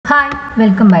Hi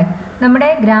welcome back. നമ്മുടെ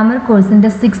grammar കോഴ്സിൻ്റെ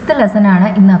 6th lesson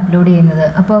ഇന്ന് അപ്ലോഡ് ചെയ്യുന്നത്.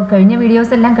 അപ്പോൾ കഴിഞ്ഞ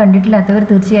വീഡിയോസ് എല്ലാം കണ്ടിട്ടില്ലാത്തവർ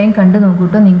തീർച്ചയായും കണ്ടു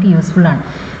നോക്കൂട്ടോ, നിങ്ങൾക്ക് യൂസ്ഫുൾ ആണ്.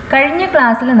 കഴിഞ്ഞ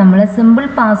ക്ലാസ്സിൽ നമ്മൾ സിമ്പിൾ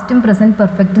പാസ്റ്റും പ്രസൻറ്റ്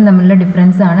പെർഫെക്റ്റും തമ്മിലുള്ള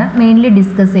ഡിഫറൻസ് ആണ് മെയിൻലി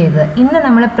ഡിസ്കസ് ചെയ്തത്. ഇന്ന്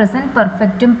നമ്മൾ പ്രസൻറ്റ്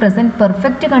പെർഫെക്റ്റും പ്രസൻറ്റ്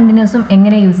പെർഫെക്റ്റ് കണ്ടിന്യൂസും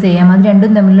എങ്ങനെ യൂസ് ചെയ്യാം, അത്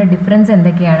രണ്ടും തമ്മിലുള്ള ഡിഫറൻസ്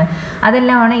എന്തൊക്കെയാണ്,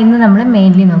 അതെല്ലാമാണ് ഇന്ന് നമ്മൾ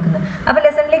മെയിൻലി നോക്കുന്നത്. അപ്പോൾ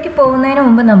ലെസണിലേക്ക് പോകുന്നതിന്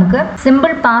മുമ്പ് നമുക്ക്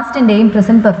സിമ്പിൾ പാസ്റ്റിൻ്റെയും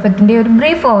പ്രസൻറ്റ് പെർഫെക്റ്റിൻ്റെയും ഒരു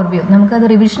ബ്രീഫ് ഓവർവ്യൂ, നമുക്കത്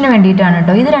റിവിഷന് വേണ്ടിയിട്ടാണ്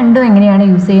കേട്ടോ. ഇത് രണ്ടും എങ്ങനെയാണ്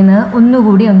യൂസ് ചെയ്യുന്നത്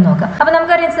ഒന്നുകൂടി ഒന്ന് നോക്കാം. അപ്പോൾ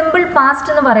നമുക്കറിയാം സിമ്പിൾ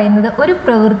പാസ്റ്റ് എന്ന് പറയുന്നത് ഒരു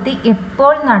പ്രവൃത്തി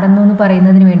എപ്പോൾ നടന്നു എന്ന്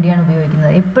പറയുന്നതിന് വേണ്ടിയാണ്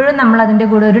ഉപയോഗിക്കുന്നത്. എപ്പോഴും നമ്മൾ അതിൻ്റെ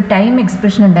കൂടെ ഒരു ടൈം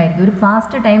എക്സ്പ്രഷൻ ഉണ്ടായിരിക്കും, ഒരു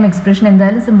പാസ്റ്റ് ടൈം എക്സ്പ്രഷൻ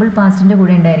എന്തായാലും സിമ്പിൾ പാസ്റ്റിൻ്റെ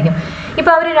കൂടെ ഉണ്ടായിരിക്കും.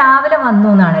 ഇപ്പോൾ അവർ രാവിലെ വന്നു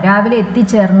എന്നാണ്, രാവിലെ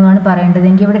എത്തിച്ചേർന്നു എന്നാണ് പറയേണ്ടത്.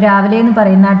 എനിക്ക് ഇവിടെ രാവിലെ എന്ന്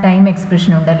പറയുന്ന ആ ടൈം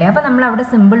എക്സ്പ്രഷൻ ഉണ്ടല്ലേ, അപ്പോൾ നമ്മൾ അവിടെ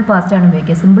സിമ്പിൾ പാസ്റ്റ് ആണ്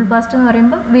ഉപയോഗിക്കുക. സിമ്പിൾ പാസ്റ്റ് എന്ന്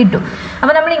പറയുമ്പോൾ വിട്ടു.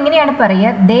 അപ്പോൾ നമ്മൾ ഇങ്ങനെയാണ്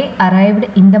പറയുക, ദേ അറൈവ്ഡ്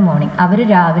ഇൻ ദ മോർണിംഗ്, അവർ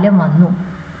രാവിലെ വന്നു.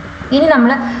 ഇനി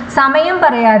നമ്മൾ സമയം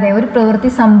പറയാതെ ഒരു പ്രവൃത്തി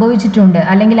സംഭവിച്ചിട്ടുണ്ട്,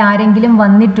 അല്ലെങ്കിൽ ആരെങ്കിലും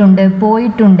വന്നിട്ടുണ്ട്,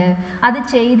 പോയിട്ടുണ്ട്, അത്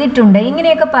ചെയ്തിട്ടുണ്ട്,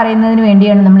 ഇങ്ങനെയൊക്കെ പറയുന്നതിന്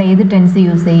വേണ്ടിയാണ് നമ്മൾ ഏത് ടെൻസ്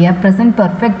യൂസ് ചെയ്യുക, പ്രസൻറ്റ്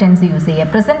പെർഫെക്റ്റ് ടെൻസ് യൂസ് ചെയ്യുക.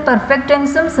 പ്രസൻറ്റ് പെർഫെക്റ്റ്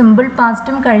ടെൻസും സിമ്പിൾ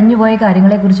പാസ്റ്റും കഴിഞ്ഞുപോയ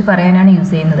കാര്യങ്ങളെക്കുറിച്ച് പറയാനാണ്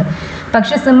യൂസ് ചെയ്യുന്നത്.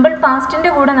 പക്ഷേ സിമ്പിൾ പാസ്റ്റിൻ്റെ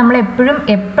കൂടെ നമ്മൾ എപ്പോഴും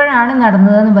എപ്പോഴാണ്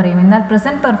നടന്നതെന്ന് പറയും, എന്നാൽ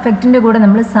പ്രസൻറ്റ് പെർഫെക്റ്റിൻ്റെ കൂടെ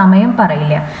നമ്മൾ സമയം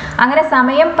പറയില്ല. അങ്ങനെ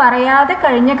സമയം പറയാതെ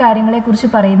കഴിഞ്ഞ കാര്യങ്ങളെക്കുറിച്ച്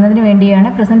പറയുന്നതിന്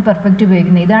വേണ്ടിയാണ് പ്രസൻറ്റ് പെർഫെക്റ്റ്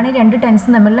ഉപയോഗിക്കുന്നത്. ഇതാണ് ഈ രണ്ട്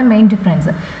ടെൻസും തമ്മിലുള്ള മെയിൻ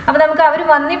ഡിഫറൻസ്. അപ്പോൾ നമുക്ക് അവർ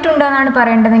വന്നിട്ടുണ്ട് എന്നാണ്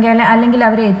പറയേണ്ടതെങ്കിൽ, അല്ലെങ്കിൽ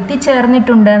അവർ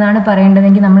എത്തിച്ചേർന്നിട്ടുണ്ട് എന്നാണ്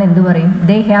പറയേണ്ടതെങ്കിൽ നമ്മൾ എന്ത് പറയും?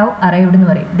 ദേ ഹാവ് അറൈവ്ഡ് എന്ന്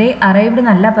പറയും. ദേ അറൈവ്ഡ്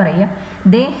എന്നല്ല പറയുക,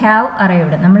 ദേ ഹാവ്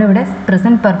അറൈവ്ഡ്. നമ്മളിവിടെ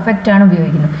പ്രസൻറ്റ് പെർഫെക്റ്റ് ആണ്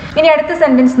ഉപയോഗിക്കുന്നത്. ഇനി അടുത്ത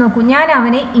സെൻറ്റൻസ് നോക്കൂ, ഞാൻ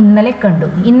അവനെ ഇന്നലെ കണ്ടു.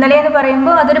 ഇന്നലെ എന്ന്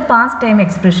പറയുമ്പോൾ അതൊരു പാസ്റ്റ് ടൈം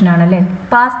എക്സ്പ്രഷൻ ആണല്ലേ.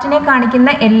 പാസ്റ്റിനെ കാണിക്കുന്ന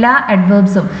എല്ലാ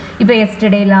അഡ്വേർബ്സും, ഇപ്പോൾ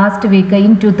യെസ്റ്റർഡേ, ലാസ്റ്റ് വീക്ക്,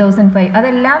 ഇൻ 2005,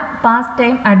 അതെല്ലാം പാസ്റ്റ്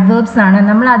ടൈം അഡ്വേർബ്സ് ആണ്.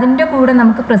 നമ്മൾ അതിൻ്റെ കൂടെ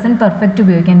നമുക്ക് പ്രസൻറ്റ് പെർഫെക്റ്റ്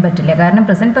ഉപയോഗിക്കാൻ പറ്റില്ല, കാരണം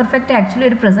പ്രസൻറ്റ് പെർഫെക്റ്റ് ആക്ച്വലി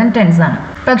ഒരു പ്രസൻറ്റ് ടെൻസ് ആണ്.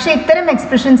 പക്ഷേ ഇത്തരം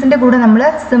എക്സ്പ്രഷൻസിൻ്റെ കൂടെ നമ്മൾ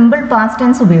സിമ്പിൾ പാസ്റ്റ്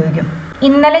ടെൻസ് ഉപയോഗിക്കും.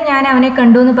 ഇന്നലെ ഞാൻ അവനെ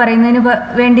കണ്ടു എന്ന് പറയുന്നതിന്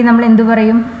വേണ്ടി നമ്മൾ എന്തു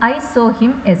പറയും? I saw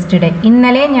him yesterday.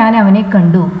 ഇന്നലെ ഞാൻ അവനെ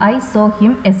കണ്ടു, I saw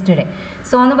him yesterday.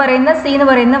 So എന്ന് പറയുന്ന സി എന്ന്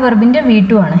പറയുന്ന വെർബിൻ്റെ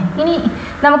V2 ആണ്. ഇനി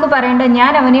നമുക്ക് പറയേണ്ടത്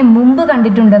ഞാൻ അവനെ മുമ്പ്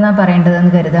കണ്ടിട്ടുണ്ടെന്നാണ്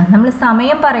പറയേണ്ടതെന്ന് കരുതുക. നമ്മൾ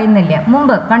സമയം പറയുന്നില്ല,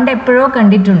 മുമ്പ് പണ്ട് എപ്പോഴോ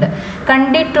കണ്ടിട്ടുണ്ട്.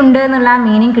 കണ്ടിട്ടുണ്ട് എന്നുള്ള ആ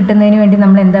മീനിങ് കിട്ടുന്നതിന് വേണ്ടി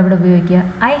നമ്മൾ എന്താ ഇവിടെ ഉപയോഗിക്കുക?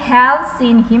 I have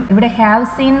seen him. ഇവിടെ ഹാവ്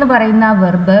സീൻ എന്ന് പറയുന്ന ആ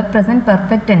verb present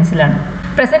perfect ടെൻസിലാണ്.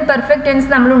 Present perfect tense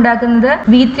നമ്മൾ ഉണ്ടാക്കുന്നത്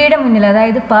V3യുടെ മുന്നിൽ,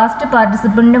 അതായത് പാസ്റ്റ്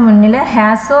പാർട്ടിസിപ്പിളിൻ്റെ മുന്നിൽ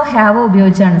ഹാസോ ഹാവോ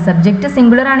ഉപയോഗിച്ചാണ്. സബ്ജക്റ്റ്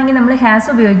സിംഗുലർ ആണെങ്കിൽ നമ്മൾ ഹാസ്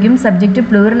ഉപയോഗിക്കും, സബ്ജക്റ്റ്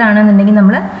പ്ലൂറൽ ആണെന്നുണ്ടെങ്കിൽ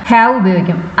നമ്മൾ ഹാവ്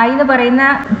ഉപയോഗിക്കും. ഐ എന്ന് പറയുന്ന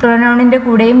പ്രൊനൗണിൻ്റെ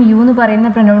കൂടെയും യു എന്ന് പറയുന്ന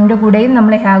പ്രൊനൗണിൻ്റെ കൂടെയും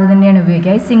നമ്മൾ ഹാവ് തന്നെയാണ്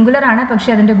ഉപയോഗിക്കുക. ഐ സിംഗുലർ ആണ്, പക്ഷേ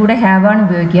അതിൻ്റെ കൂടെ ഹാവ് ആണ്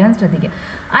ഉപയോഗിക്കാൻ ശ്രദ്ധിക്കുക.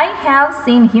 I have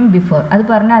seen him before, അത്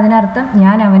പറഞ്ഞാൽ അതിനർത്ഥം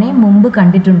ഞാൻ അവനെ മുമ്പ്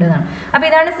കണ്ടിട്ടുണ്ടെന്നാണ്. അപ്പോൾ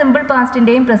ഇതാണ് സിമ്പിൾ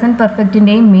പാസ്റ്റിൻ്റെയും പ്രസൻറ്റ്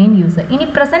പെർഫെക്റ്റിൻ്റെയും മെയിൻ യൂസ്. ഇനി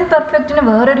പ്രസൻറ്റ് പെർഫെക്റ്റിന്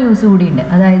വേറൊരു യൂസ് കൂടിയുണ്ട്,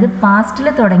 അതായത് പാസ്റ്റ്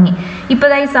തുടങ്ങി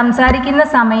ഇപ്പോൾ ഈ സംസാരിക്കുന്ന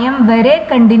സമയം വരെ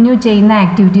കണ്ടിന്യൂ ചെയ്യുന്ന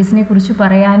ആക്ടിവിറ്റീസിനെ കുറിച്ച്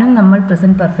പറയാനും നമ്മൾ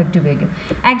പ്രസൻറ്റ് പെർഫെക്റ്റ് ഉപയോഗിക്കും.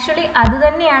 ആക്ച്വലി അത്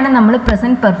തന്നെയാണ് നമ്മൾ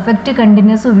പ്രസൻറ്റ് പെർഫെക്റ്റ്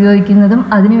കണ്ടിന്യൂസ് ഉപയോഗിക്കുന്നതും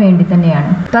അതിനു വേണ്ടി തന്നെയാണ്.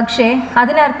 പക്ഷേ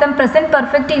അതിനർത്ഥം പ്രസൻറ്റ്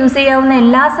പെർഫെക്റ്റ് യൂസ് ചെയ്യാവുന്ന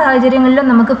എല്ലാ സാഹചര്യങ്ങളിലും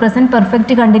നമുക്ക് പ്രസൻറ്റ്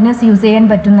പെർഫെക്റ്റ് കണ്ടിന്യൂസ് യൂസ് ചെയ്യാൻ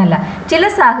പറ്റുന്നല്ല. ചില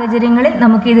സാഹചര്യങ്ങളിൽ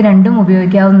നമുക്ക് ഇത് രണ്ടും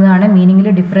ഉപയോഗിക്കാവുന്നതാണ്, മീനിങ്ങിൽ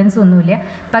ഡിഫറൻസ് ഒന്നുമില്ല.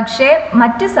 പക്ഷേ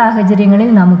മറ്റ്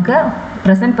സാഹചര്യങ്ങളിൽ നമുക്ക്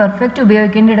പ്രസൻറ്റ് പെർഫെക്റ്റ്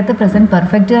ഉപയോഗിക്കേണ്ടിടത്ത് പ്രസൻറ്റ്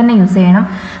പെർഫെക്റ്റ് തന്നെ യൂസ് ചെയ്യണം.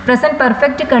 Present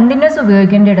perfect continuous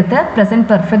ഉപയോഗിക്കേണ്ടിടത്ത് present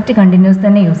perfect continuous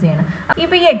തന്നെ യൂസ് ചെയ്യണം.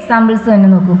 ഇപ്പോൾ ഈ എക്സാമ്പിൾസ് തന്നെ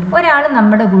നോക്കൂ. ഒരാൾ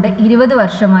നമ്മുടെ കൂടെ 20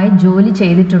 വർഷമായി ജോലി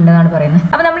ചെയ്തിട്ടുണ്ടെന്നാണ് പറയുന്നത്.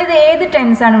 അപ്പോൾ നമ്മളിത് ഏത്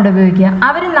ടെൻസാണ് ഇവിടെ ഉപയോഗിക്കുക?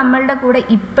 അവർ നമ്മളുടെ കൂടെ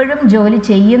ഇപ്പോഴും ജോലി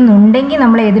ചെയ്യുന്നുണ്ടെങ്കിൽ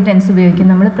നമ്മൾ ഏത് ടെൻസ് ഉപയോഗിക്കും?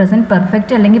 നമ്മൾ പ്രസൻറ്റ്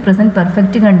പെർഫെക്റ്റ് അല്ലെങ്കിൽ പ്രസൻറ്റ്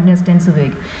പെർഫെക്റ്റ് കണ്ടിന്യൂസ് ടെൻസ്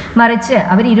ഉപയോഗിക്കും. മറിച്ച്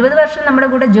അവർ 20 വർഷം നമ്മുടെ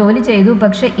കൂടെ ജോലി ചെയ്തു,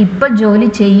 പക്ഷേ ഇപ്പോൾ ജോലി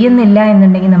ചെയ്യുന്നില്ല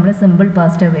എന്നുണ്ടെങ്കിൽ നമ്മൾ സിമ്പിൾ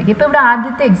പാസ്റ്റ് ഉപയോഗിക്കും. ഇപ്പോൾ ഇവിടെ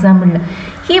ആദ്യത്തെ എക്സാമ്പിളിൽ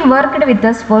he worked with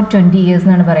us for 20 years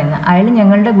എന്നാണ് പറയുന്നത്. അയാൾ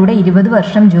ഞങ്ങളുടെ കൂടെ 20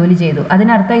 വർഷം ജോലി ചെയ്തു.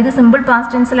 അതിനർത്ഥം ഇത് സിമ്പിൾ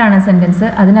പാസ്റ്റ് ടെൻസിലാണ് സെൻറ്റൻസ്.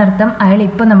 അതിനർത്ഥം അയാൾ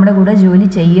ഇപ്പോൾ നമ്മുടെ കൂടെ ജോലി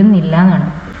ചെയ്യുന്നില്ല എന്നാണ്.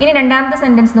 ഇനി രണ്ടാമത്തെ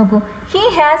സെൻറ്റൻസ് നോക്കൂ, he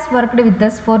has worked with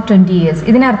us for 20 years.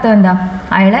 ഇതിനർത്ഥം എന്താ?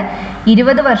 അയാൾ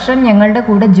 20 വർഷം ഞങ്ങളുടെ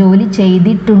കൂടെ ജോലി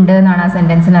ചെയ്തിട്ടുണ്ട് എന്നാണ് ആ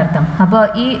സെൻറ്റൻസിന് അർത്ഥം. അപ്പോൾ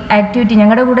ഈ ആക്ടിവിറ്റി,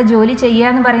 ഞങ്ങളുടെ കൂടെ ജോലി ചെയ്യുക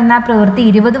എന്ന് പറയുന്ന ആ പ്രവൃത്തി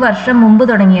 20 വർഷം മുമ്പ്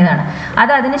തുടങ്ങിയതാണ്.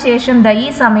 അത് അതിനുശേഷം ഈ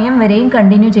സമയം വരെയും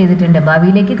കണ്ടിന്യൂ ചെയ്തിട്ടുണ്ട്.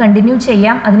 ഭാവിയിലേക്ക് കണ്ടിന്യൂ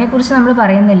ചെയ്യാം, അതിനെക്കുറിച്ച് നമ്മൾ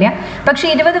പറയുന്നില്ല. പക്ഷേ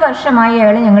 20 വർഷമായി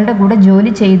അയാൾ ഞങ്ങളുടെ കൂടെ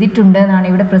ജോലി ചെയ്തിട്ടുണ്ട് എന്നാണ്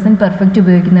ഇവിടെ പ്രസൻറ്റ് പെർഫെക്റ്റ്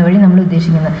ഉപയോഗിക്കുന്ന വഴി നമ്മൾ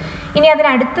ഉദ്ദേശിക്കുന്നത്. ഇനി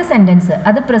അതിനടുത്ത സെൻറ്റൻസ്,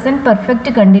 അത് present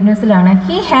perfect കണ്ടിന്യൂസിലാണ്.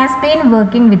 He has been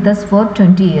working with us for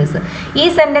 20 years. ഈ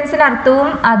സെന്റൻസിന്റെ അർത്ഥവും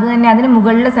അത് തന്നെ, അതിന്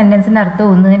മുകളിലെ സെന്റൻസിന്റെ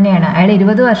അർത്ഥവും ഒന്ന് തന്നെയാണ്. അയാൾ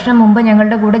 20 വർഷം മുമ്പ്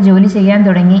ഞങ്ങളുടെ കൂടെ ജോലി ചെയ്യാൻ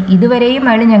തുടങ്ങി. ഇതുവരെയും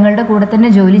അയാൾ ഞങ്ങളുടെ കൂടെ തന്നെ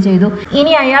ജോലി ചെയ്തു.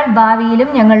 ഇനി അയാൾ ഭാവിയിലും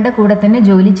ഞങ്ങളുടെ കൂടെ തന്നെ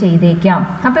ജോലി ചെയ്തേക്കാം.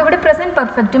 അപ്പോൾ ഇവിടെ പ്രസന്റ്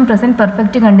പെർഫെക്റ്റും പ്രസന്റ്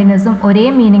പെർഫെക്റ്റ് കണ്ടിന്യൂസും ഒരേ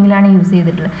മീനിങ്ങിലാണ് യൂസ്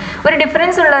ചെയ്തിട്ടുള്ളത്. ഒരു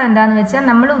ഡിഫറൻസ് ഉള്ളത് എന്താണെന്ന് വെച്ചാൽ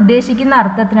നമ്മൾ ഉദ്ദേശിക്കുന്ന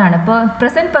അർത്ഥത്തിനാണ്. ഇപ്പോൾ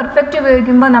പ്രസന്റ് പെർഫെക്റ്റ്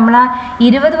ഉപയോഗിക്കുമ്പോൾ നമ്മൾ ആ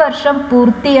 20 വർഷം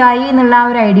പൂർത്തിയായി എന്നുള്ള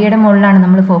ആ ഒരു ഐഡിയയുടെ മുകളിലാണ്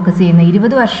നമ്മൾ ഫോക്കസ് ചെയ്യുന്നത്.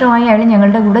 20 വർഷമായി അയാൾ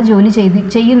ഞങ്ങളുടെ കൂടെ ജോലി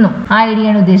ചെയ്യുന്നു, ആ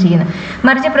ഐഡിയയാണ് ഉദ്ദേശിക്കുന്നത്.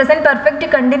 മറിച്ച് പ്രസന്റ് പെർഫെക്റ്റ്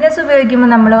കണ്ടിന്യൂസ് ഉപയോഗിക്കുമ്പോൾ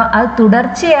നമ്മൾ അത്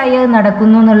തുടർച്ചയായി അത്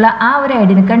നടക്കുന്നു എന്നുള്ള ആ ഒരു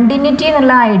ഐഡിയ, കണ്ടിന്യൂറ്റി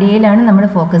എന്നുള്ള ഐഡിയയിലാണ് നമ്മൾ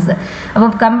ഫോക്കസ്. അപ്പോൾ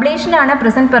കംപ്ലീഷൻ ആണ്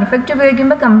പ്രസന്റ് പെർഫെക്റ്റ്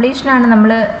ഉപയോഗിക്കുമ്പോൾ കംപ്ലീഷൻ ആണ്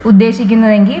നമ്മൾ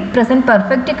ഉദ്ദേശിക്കുന്നതെങ്കിൽ പ്രസന്റ്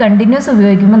പെർഫെക്റ്റ് കണ്ടിന്യൂസ്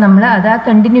ഉപയോഗിക്കുമ്പോൾ നമ്മൾ അത് ആ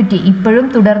കണ്ടിന്യൂറ്റി ഇപ്പോഴും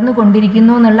തുടർന്നു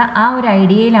കൊണ്ടിരിക്കുന്നു എന്നുള്ള ആ ഒരു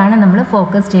ഐഡിയയിലാണ് നമ്മൾ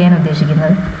ഫോക്കസ് ചെയ്യാൻ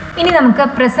ഉദ്ദേശിക്കുന്നത്. ഇനി നമുക്ക്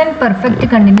പ്രസന്റ് പെർഫെക്റ്റ്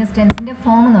കണ്ടിന്യൂസ് ടെൻസിന്റെ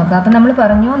ഫോം നോക്കാം. അപ്പം നമ്മൾ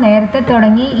പറഞ്ഞു നേരത്തെ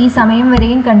തുടങ്ങി ഈ സമയം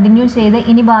വരെയും കണ്ടിന്യൂ ചെയ്ത്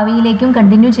ഇനി ഭാവിയിലേക്കും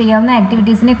കണ്ടിന്യൂ ചെയ്യാവുന്ന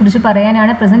ആക്ടിവിറ്റീസിനെ കുറിച്ച്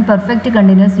പറയാനാണ് പ്രസന്റ് പെർഫെക്റ്റ്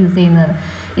കണ്ടിന്യൂസ് യൂസ് ചെയ്യുന്നത്.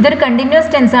 ഇതൊരു കണ്ടിന്യൂസ്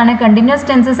ടെൻസ് ആണ്. കണ്ടിന്യൂസ്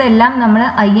ടെൻസസ് എല്ലാം നമ്മൾ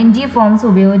ING ഫോംസ്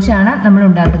ഉപയോഗിച്ചാണ് നമ്മൾ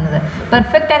ഉണ്ടാക്കുന്നത്.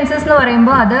 പെർഫെക്റ്റ് ടെൻസസ് എന്ന്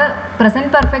പറയുമ്പോൾ അത്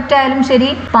പ്രസന്റ് പെർഫെക്റ്റ് ആയാലും ശരി,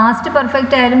 പാസ്റ്റ്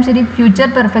പെർഫെക്റ്റ് ആയാലും ശരി, ഫ്യൂച്ചർ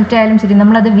പെർഫെക്റ്റ് ആയാലും ശരി,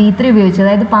 നമ്മളത് V3 ഉപയോഗിച്ച്,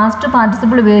 അതായത് പാസ്റ്റ്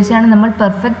പാർട്ടിസിപ്പിൾ ഉപയോഗിച്ചാണ് നമ്മൾ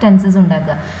പെർഫെക്റ്റ് ടെൻസസ്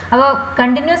ഉണ്ടാക്കുക. അപ്പോൾ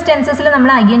കണ്ടിന്യൂസ് ടെൻസസിൽ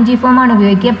നമ്മൾ ING ഫോമാണ്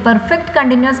ഉപയോഗിക്കുക. പെർഫെക്റ്റ്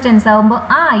കണ്ടിന്യൂസ് ടെൻസ് ആകുമ്പോൾ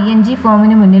ആ ING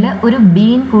ഫോമിന് മുന്നിൽ ഒരു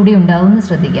ബീൻ കൂടി ഉണ്ടാവും എന്ന്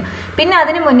ശ്രദ്ധിക്കുക. പിന്നെ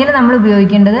അതിന് മുന്നിൽ നമ്മൾ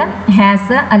ഉപയോഗിക്കേണ്ടത്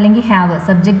ഹാസ് അല്ലെങ്കിൽ ഹാവ്.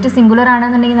 സബ്ജക്റ്റ് സിംഗുലർ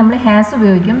ആണെന്നുണ്ടെങ്കിൽ നമ്മൾ ഹാസ്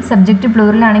ഉപയോഗിക്കും, സബ്ജക്റ്റ്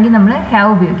പ്ലൂറൽ ആണെങ്കിൽ നമ്മൾ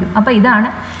ഹാവ് ഉപയോഗിക്കും. അപ്പോൾ ഇതാണ്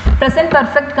പ്രസന്റ്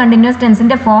പെർഫെക്റ്റ് കണ്ടിന്യൂസ്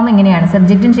ടെൻസിന്റെ ഫോം. ഇങ്ങനെയാണ്: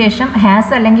 സബ്ജക്റ്റിന് ശേഷം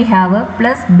ഹാസ് അല്ലെങ്കിൽ have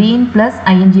plus been plus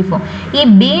ING form. ഈ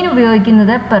ബീൻ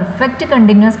ഉപയോഗിക്കുന്നത് പെർഫെക്റ്റ്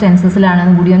കണ്ടിന്യൂസ്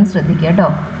ടെൻസസിലാണെന്ന് കൂടി ഒന്ന് ശ്രദ്ധിക്കുക കേട്ടോ.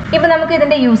 ഇപ്പം നമുക്ക്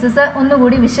ഇതിൻ്റെ യൂസസ്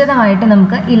ഒന്നുകൂടി വിശദമായിട്ട്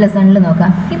നമുക്ക് ഈ ലെസണിൽ നോക്കാം.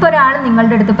 ഇപ്പോൾ ഒരാൾ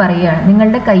നിങ്ങളുടെ അടുത്ത് പറയുകയാണ്,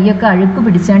 നിങ്ങളുടെ കൈയൊക്കെ അഴുക്ക്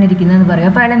പിടിച്ചാണ് ഇരിക്കുന്നതെന്ന് പറയും.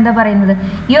 അപ്പോൾ അയാൾ എന്താ പറയുന്നത്?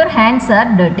 Your hands R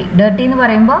dirty. Dirty എന്ന്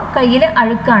പറയുമ്പോൾ കയ്യിൽ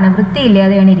അഴുക്കാണ്,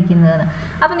 വൃത്തിയില്ലാതെയാണ് ഇരിക്കുന്നതെന്ന്.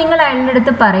 അപ്പോൾ നിങ്ങൾ അയാളുടെ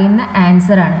അടുത്ത് പറയുന്ന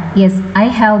ആൻസറാണ് yes, I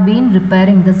have been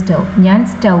repairing the stove. ഞാൻ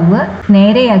സ്റ്റൗവ്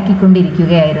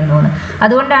നേരെയാക്കിക്കൊണ്ടിരിക്കുകയായിരുന്നു എന്ന്.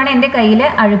 അതുകൊണ്ടാണ് എൻ്റെ കയ്യിൽ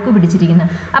അഴുക്ക്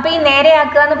പിടിച്ചിരിക്കുന്നത്. അപ്പോൾ ഈ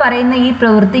നേരെയാക്കുക എന്ന് പറയുന്ന ഈ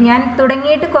പ്രവൃത്തി ഞാൻ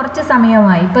തുടങ്ങിയിട്ട് കുറച്ച്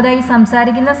സമയമായി. ഇപ്പോൾ ഈ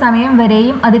സംസാരിക്കുന്ന സമയം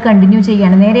വരെയും അത് കണ്ടിന്യൂ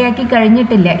ചെയ്യാണ്. നേരെയാക്കി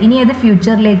കഴിഞ്ഞിട്ടില്ല, ഇനി അത്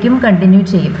ഫ്യൂച്ചറിലേക്കും കണ്ടിന്യൂ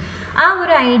ചെയ്യും. ആ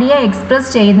ഒരു ഐഡിയ എക്സ്പ്രസ്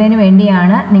ചെയ്യുന്നതിന്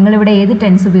വേണ്ടിയാണ് നിങ്ങളിവിടെ ഏത്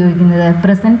ടെൻസ് ഉപയോഗിക്കുന്നത്?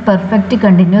 പ്രസന്റ് പെർഫെക്റ്റ്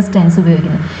കണ്ടിന്യൂസ് ടെൻസ്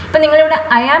ഉപയോഗിക്കുന്നത്. ഇപ്പം നിങ്ങളിവിടെ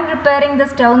I am repairing the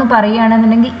stove എന്ന്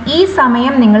പറയുകയാണെന്നുണ്ടെങ്കിൽ ഈ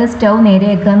സമയം നിങ്ങൾ സ്റ്റൗ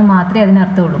നേരെയാക്കുക എന്ന് മാത്രമേ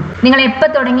അതിനർത്ഥമുള്ളൂ. നിങ്ങൾ എപ്പോൾ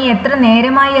തുടങ്ങി, എത്ര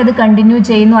നേരമായി അത് കണ്ടിന്യൂ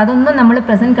ചെയ്യുന്നു, അതൊന്നും നമ്മൾ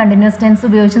പ്രസന്റ് കണ്ടിന്യൂസ് ടെൻസ്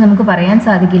ഉപയോഗിച്ച് നമുക്ക് പറയാൻ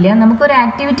സാധിക്കില്ല. നമുക്കൊരു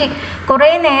ആക്ടിവിറ്റി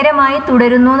കുറേ നേരമായി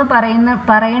തുടരുന്നു എന്ന്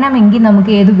പറയണമെങ്കിൽ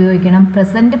നമുക്ക് ഏത് ഉപയോഗിക്കണം?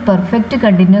 പ്രസന്റ് പെർഫെക്റ്റ്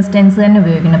കണ്ടിന്യൂസ് ടെൻസ് തന്നെ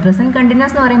ഉപയോഗിക്കണം. പ്രസന്റ്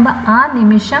കണ്ടിന്യൂസ് എന്ന് പറയുമ്പോൾ ആ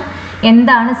നിമിഷം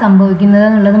എന്താണ് സംഭവിക്കുന്നത്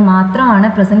എന്നുള്ളത് മാത്രമാണ്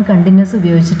പ്രസന്റ് കണ്ടിന്യൂസ്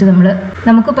ഉപയോഗിച്ചിട്ട്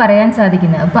നമുക്ക് പറയാൻ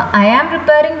സാധിക്കുന്നത്. അപ്പോൾ I am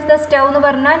repairing the stove എന്ന്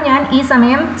പറഞ്ഞാൽ ഞാൻ ഈ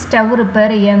സമയം stove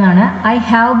repair ചെയ്യാന്നാണ്. I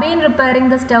have been repairing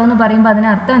the stove എന്ന് പറയുമ്പോൾ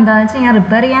അതിനർത്ഥം എന്താണെന്ന് വെച്ചാൽ ഞാൻ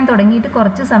റിപ്പയർ ചെയ്യാൻ തുടങ്ങിയിട്ട്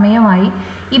കുറച്ച് സമയമായി,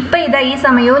 ഇപ്പം ഈ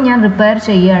സമയവും ഞാൻ റിപ്പയർ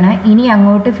ചെയ്യുകയാണ്, ഇനി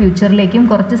അങ്ങോട്ട് ഫ്യൂച്ചറിലേക്കും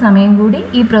കുറച്ച് സമയം കൂടി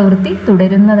ഈ പ്രവൃത്തി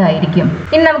തുടരുന്നതായിരിക്കും.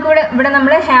 ഇനി നമുക്കിവിടെ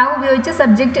നമ്മൾ ഹാവ് ഉപയോഗിച്ച്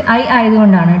സബ്ജക്റ്റ് ഐ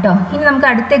ആയതുകൊണ്ടാണ് കേട്ടോ. ഇനി നമുക്ക്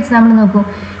അടുത്ത എക്സാമ്പിൾ നോക്കൂ.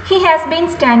 He has been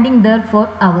standing there for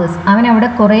hours. അവൻ അവിടെ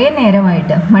കുറേ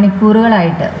നേരമായിട്ട്,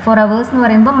 മണിക്കൂറുകളായിട്ട്, ഫോർ അവേഴ്സ് എന്ന്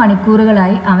പറയുമ്പോൾ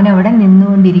മണിക്കൂറുകളായി അവൻ അവിടെ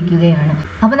നിന്നുകൊണ്ടിരിക്കുകയാണ്.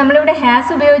 അപ്പോൾ നമ്മളിവിടെ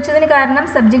ഹാസ് ഉപയോഗിച്ചതിന് കാരണം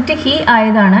സബ്ജക്റ്റ് ഹി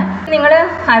ആയതാണ്. നിങ്ങൾ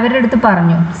അവരുടെ അടുത്ത്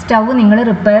പറഞ്ഞു സ്റ്റൗ നിങ്ങൾ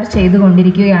റിപ്പയർ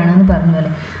ചെയ്തുകൊണ്ടിരിക്കുകയാണെന്ന് പറഞ്ഞു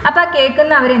അല്ലേ. അപ്പോൾ ആ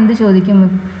കേൾക്കുന്ന അവരെന്ത് ചോദിക്കും?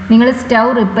 നിങ്ങൾ സ്റ്റൗ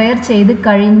റിപ്പയർ ചെയ്ത്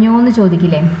കഴിഞ്ഞോ എന്ന്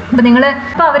ചോദിക്കില്ലേ?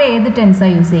 അപ്പോൾ അവർ ഏത്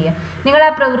ടെൻസാണ് യൂസ് ചെയ്യുക? നിങ്ങൾ ആ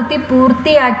പ്രവൃത്തി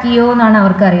പൂർത്തിയാക്കിയോ എന്നാണ്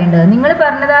അവർക്ക് അറിയേണ്ടത്. നിങ്ങൾ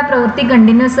പറഞ്ഞത് ആ പ്രവൃത്തി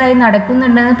കണ്ടിന്യൂസ് ആയി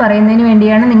നടക്കുന്നുണ്ടെന്ന് പറയുന്നതിന്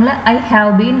വേണ്ടിയാണ് നിങ്ങൾ I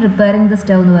have been repairing the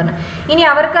stove എന്ന് പറഞ്ഞത്. ഇനി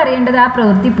അവർക്ക് അറിയേണ്ടത് ആ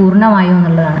പ്രവൃത്തി പൂർണ്ണമായോ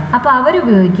എന്നുള്ളതാണ്. അപ്പോൾ അവർ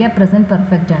ഉപയോഗിക്കുക പ്രസന്റ്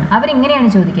പെർഫെക്റ്റ് ആണ്. അവരിങ്ങനെയാണ്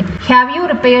ചോദിക്കുക, have you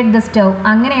repaired the stove?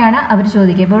 അങ്ങനെയാണ് അവർ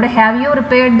ചോദിക്കുക. ഇപ്പോൾ ഇവിടെ have you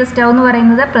repaired the stove എന്ന്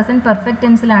പറയുന്നത് പ്രസന്റ് പെർഫെക്റ്റ്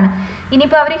ടെൻസിലാണ്.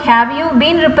 ഇനിയിപ്പോൾ അവർ have you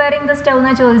been repairing the stove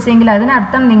എന്നാണ് ചോദിച്ചെങ്കിൽ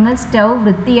അതിനർത്ഥം നിങ്ങൾ സ്റ്റൗ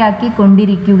വൃത്തിയാക്കി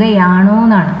കൊണ്ടിരിക്കുകയാണോ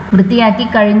എന്നാണ്, വൃത്തിയാക്കി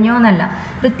കഴിഞ്ഞോ എന്നല്ല.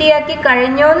 വൃത്തിയാക്കി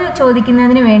കഴിഞ്ഞോ എന്ന്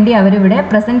ചോദിക്കുന്നതിന് വേണ്ടി അവരിവിടെ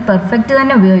പ്രസന്റ് പെർഫെക്റ്റ്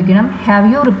തന്നെ ഉപയോഗിക്കണം, have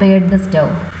you repaired the stove.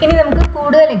 ഇനി നമുക്ക്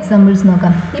കൂടുതൽ എക്സാമ്പിൾസ്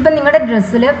നോക്കാം. ഇപ്പം നിങ്ങളുടെ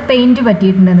ഡ്രസ്സിൽ പെയിൻറ്റ്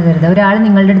പറ്റിയിട്ടുണ്ടെന്ന് കരുതുക. ഒരാൾ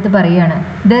നിങ്ങളുടെ അടുത്ത് പറയുകയാണ്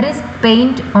there is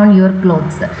paint on your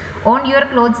clothes. On your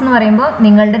clothes എന്ന് പറയുമ്പോൾ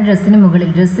നിങ്ങളുടെ ഡ്രസ്സിന്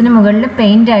മുകളിൽ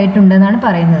പെയിൻറ്റ് ആയിട്ടുണ്ടെന്നാണ്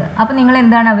പറയുന്നത്. അപ്പോൾ നിങ്ങൾ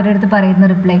എന്താണ് അവരുടെ അടുത്ത് പറയുന്ന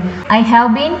reply? I have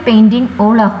been painting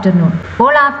all afternoon.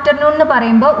 All afternoon എന്ന്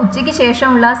പറയുമ്പോൾ ഉച്ചയ്ക്ക്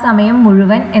ശേഷമുള്ള സമയം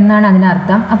മുഴുവൻ എന്നാണ്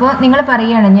അതിനർത്ഥം. അപ്പോൾ നിങ്ങൾ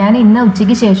പറയുകയാണ് ഞാൻ ഇന്ന്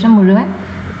ഉച്ചയ്ക്ക് ശേഷം മുഴുവൻ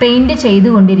പെയിൻറ്റ്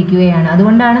ചെയ്തുകൊണ്ടിരിക്കുകയാണ്.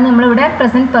 അതുകൊണ്ടാണ് നമ്മളിവിടെ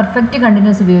പ്രസൻറ്റ് പെർഫെക്റ്റ്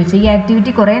കണ്ടിന്യൂസ് ഉപയോഗിച്ചത്. ഈ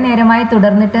ആക്ടിവിറ്റി കുറേ നേരമായി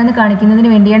തുടർന്നിട്ട് എന്ന് കാണിക്കുന്നതിന്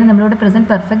വേണ്ടിയാണ് നമ്മളിവിടെ പ്രസൻറ്റ്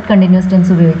പെർഫെക്റ്റ് കണ്ടിന്യൂസ്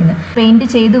ടെൻസ് ഉപയോഗിക്കുന്നത്. പെയിൻറ്റ്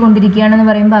ചെയ്തുകൊണ്ടിരിക്കുകയാണെന്ന്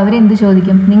പറയുമ്പോൾ അവരെന്ത്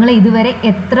ചോദിക്കും? നിങ്ങൾ ഇതുവരെ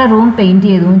എത്ര റൂം പെയിൻറ്റ്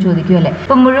ചെയ്തു എന്ന് ചോദിക്കും അല്ലേ.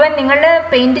 ഇപ്പം മുഴുവൻ നിങ്ങൾ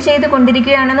പെയിൻറ്റ് ചെയ്ത്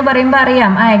കൊണ്ടിരിക്കുകയാണെന്ന് പറയുമ്പോൾ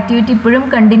അറിയാം ആ ആക്ടിവിറ്റി ഇപ്പോഴും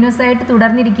കണ്ടിന്യൂസ് ആയിട്ട്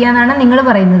തുടർന്നിരിക്കുക എന്നാണ് നിങ്ങൾ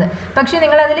പറയുന്നത്. പക്ഷേ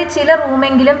നിങ്ങൾ അതിൽ ചില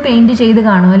റൂമെങ്കിലും പെയിൻറ്റ് ചെയ്ത്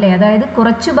കാണും അല്ലേ. അതായത്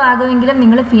കുറച്ച് ഭാഗമെങ്കിലും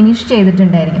നിങ്ങൾ ഫിനിഷ്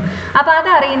ചെയ്തിട്ടുണ്ടായിരിക്കും. അപ്പോൾ അത്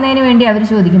അറിയുന്നതിന് വേണ്ടി അവർ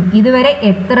ചോദിക്കും ഇതുവരെ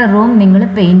എത്ര റൂം നിങ്ങൾ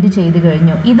പെയിൻറ്റ് ചെയ്ത്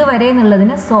കഴിഞ്ഞു. ഇതുവരെ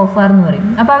എന്നുള്ളതിന് സോഫാർ എന്ന് പറയും.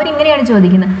 അപ്പോൾ അവരിങ്ങനെയാണ്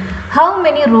ചോദിക്കുന്നത്, how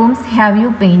many rooms have you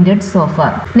painted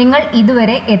so far? നിങ്ങൾ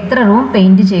ഇതുവരെ എത്ര റൂം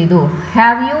പെയിൻറ്റ് ചെയ്തു?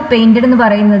 ഹാവ് യു പെയിൻറ്റഡ് എന്ന്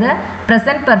പറയുന്നത്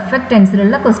പ്രസൻറ്റ് പെർഫെക്റ്റ്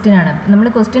ടെൻസിലുള്ള ക്വസ്റ്റ്യൻ ആണ്. നമ്മൾ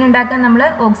ക്വസ്റ്റ്യൻ ഉണ്ടാക്കാൻ നമ്മൾ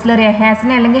ഓക്സിലറി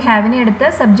ഹാസിനെ അല്ലെങ്കിൽ ഹാവിനെ എടുത്ത്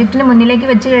സബ്ജക്റ്റിന് മുന്നിലേക്ക്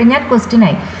വെച്ച് കഴിഞ്ഞാൽ ക്വസ്റ്റ്യൻ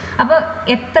ആയി. അപ്പോൾ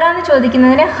എത്ര എന്ന്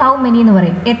ചോദിക്കുന്നതിന് ഹൗ മെനി എന്ന്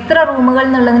പറയും. എത്ര റൂമുകൾ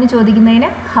എന്നുള്ളതിന് ചോദിക്കുന്നതിന്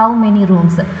how many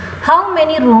rooms. How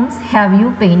many rooms have you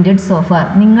painted so far?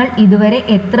 നിങ്ങൾ ഇതുവരെ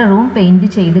എത്ര റൂം പെയിൻറ്റ്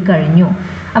ചെയ്ത് കഴിഞ്ഞു?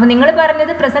 അപ്പോൾ നിങ്ങൾ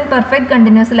പറഞ്ഞത് പ്രസൻറ്റ് പെർഫെക്റ്റ്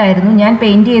കണ്ടിന്യൂസിലായിരുന്നു. ഞാൻ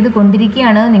പെയിൻറ്റ് ചെയ്ത്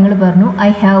കൊണ്ടിരിക്കുകയാണ് നിങ്ങൾ പറഞ്ഞു. ഐ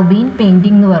ഹാവ് ബീൻ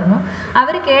പെയിൻറ്റിംഗ് എന്ന് പറഞ്ഞു.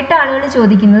 അവർ കേട്ട ആളുകൾ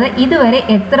ചോദിക്കുന്നത് ഇതുവരെ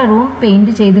എത്ര റൂം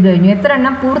പെയിൻറ്റ് ചെയ്ത് കഴിഞ്ഞു, എത്ര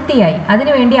എണ്ണം പൂർത്തിയായി.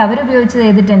 അതിനുവേണ്ടി അവരുപയോഗിച്ചത്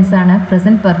ഏത് ടെൻസാണ്?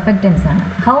 Present perfect ടെൻസാണ്.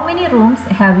 How many rooms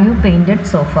have you painted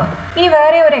so far? ഇനി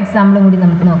വേറെ ഒരു എക്സാമ്പിളും കൂടി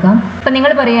നമുക്ക് നോക്കാം. അപ്പം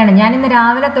നിങ്ങൾ പറയുകയാണ് ഞാൻ ഇന്ന്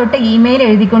രാവിലെ തൊട്ട് ഇമെയിൽ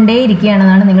എഴുതിക്കൊണ്ടേ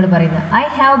ഇരിക്കുകയാണെന്നാണ് നിങ്ങൾ പറയുന്നത്. I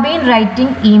have been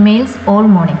writing emails all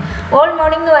morning. All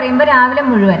morning എന്ന് പറയുമ്പോൾ രാവിലെ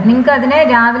മുഴുവൻ. നിങ്ങൾക്ക് അതിനെ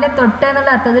രാവിലെ തൊട്ട് എന്നുള്ള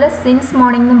അർത്ഥത്തിൽ സിൻസ്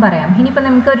മോർണിംഗ് എന്നും പറയാം. ഇനിയിപ്പോൾ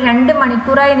നമുക്ക് ഒരു 2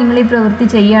 മണിക്കൂറായി നിങ്ങൾ ഈ പ്രവൃത്തി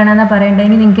ചെയ്യുകയാണെന്നാണ് പറയേണ്ടത്.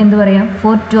 ഇനി നിങ്ങൾക്ക് എന്ത് പറയാം?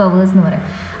 ഫോർ 2 hours എന്ന് പറയാം.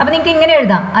 അപ്പോൾ നിങ്ങൾക്ക് ഇങ്ങനെ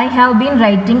എഴുതാം, I have been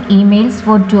writing emails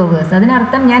four 2 hours.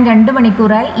 അതിനർത്ഥം ഞാൻ 2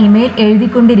 മണിക്കൂറായി ഇമെയിൽ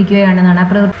എഴുതിക്കൊണ്ടിരിക്കുകയാണെന്നാണ്.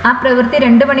 ആ പ്രവൃത്തി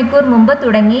 2 മണിക്കൂർ മുമ്പ്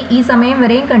തുടങ്ങി ഈ സമയം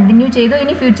വരെയും കണ്ടിന്യൂ ചെയ്തു,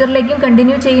 ഇനി ഫ്യൂച്ചറിലേക്കും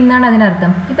കണ്ടിന്യൂ ചെയ്യുന്നതാണ്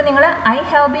അതിനർത്ഥം. ഇപ്പം നിങ്ങൾ I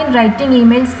have been writing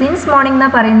email since morning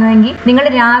എന്നാണ് പറയുന്നതെങ്കിൽ നിങ്ങൾ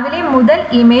രാവിലെ മുതൽ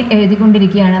ഇമെയിൽ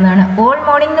എഴുതിക്കൊണ്ടിരിക്കുകയാണെന്നാണ്. ഓൾ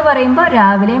മോർണിംഗ് എന്ന് പറയുമ്പോൾ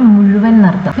രാവിലെ മുഴുവൻ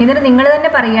എന്നർത്ഥം. എന്നിട്ട് നിങ്ങൾ തന്നെ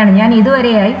പറയുകയാണ് ഞാൻ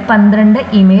ഇതുവരെയായി 12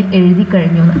 ഇമെയിൽ എഴുതി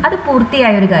കഴിഞ്ഞു. അത്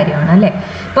പൂർത്തിയായ ഒരു കാര്യമാണ് അല്ലേ.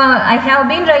 ഇപ്പോൾ ഐ ഹാവ്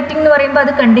ബീൻ റൈറ്റിംഗ് എന്ന് പറയുമ്പോൾ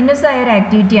അത് കണ്ടിന്യൂസ് ആയ ഒരു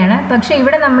ആക്ടിവിറ്റിയാണ്. പക്ഷേ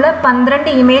ഇവിടെ നമ്മൾ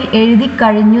 12 ഇമെയിൽ എഴുതി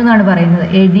കഴിഞ്ഞു എന്നാണ് പറയുന്നത്,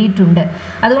 എഴുതിയിട്ടുണ്ട്.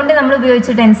 അതുകൊണ്ട് നമ്മൾ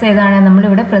ഉപയോഗിച്ച ടെൻസ് ഏതാണ്?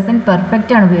 നമ്മളിവിടെ പ്രസൻറ്റ്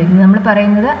പെർഫെക്റ്റ് ആണ് ഉപയോഗിക്കുന്നത്. നമ്മൾ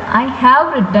പറയുന്നത് I have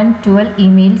written 12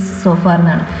 emails so far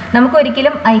എന്നാണ്. നമുക്ക്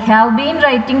ഒരിക്കലും I have been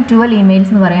writing 12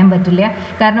 emails എന്ന് പറയാൻ പറ്റില്ല.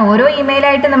 കാരണം ഓരോ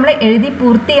ഇമെയിലായിട്ട് നമ്മൾ എഴുതി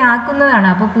പൂർത്തിയാക്കുന്നതാണ്.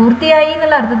 അപ്പോൾ പൂർത്തിയായി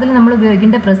എന്നുള്ള അർത്ഥത്തിൽ നമ്മൾ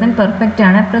ഉപയോഗിക്കേണ്ട പ്രസൻറ്റ് പെർഫെക്റ്റ്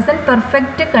ആണ്. പ്രസൻറ്റ്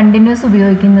പെർഫെക്റ്റ് കണ്ടിന്യൂസ്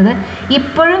ഉപയോഗിക്കുന്നത്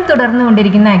ഇപ്പോഴും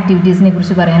തുടർന്നുകൊണ്ടിരിക്കുന്ന ആക്ടിവിറ്റീസിനെ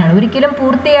കുറിച്ച് പറയാനാണ്. ഒരിക്കലും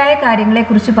പൂർത്തിയായ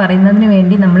കാര്യങ്ങളെക്കുറിച്ച് പറയുന്നതിന്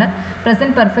വേണ്ടി നമ്മൾ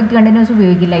പ്രസൻറ്റ് പെർഫെക്റ്റ് കണ്ടിന്യൂസ്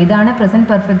ഉപയോഗിക്കില്ല. ഇതാണ് പ്രസൻറ്റ്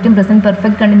പെർഫെക്റ്റും പ്രസൻറ്റ്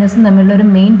പെർഫെക്റ്റ് കണ്ടിന്യൂസും തമ്മിലുള്ള ഒരു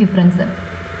main difference.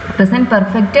 Present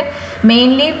perfect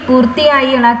mainly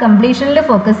പൂർത്തിയായി ആ കംപ്ലീഷനിൽ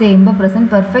ഫോക്കസ് ചെയ്യുമ്പോൾ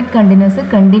പ്രസൻറ്റ് പെർഫെക്റ്റ് കണ്ടിന്യൂസ്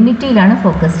കണ്ടിന്യൂറ്റിയിലാണ്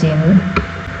ഫോക്കസ് ചെയ്യുന്നത്.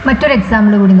 മറ്റൊരു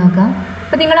എക്സാമ്പിൾ കൂടി നോക്കാം.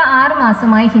 അപ്പോൾ നിങ്ങൾ 6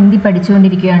 മാസമായി ഹിന്ദി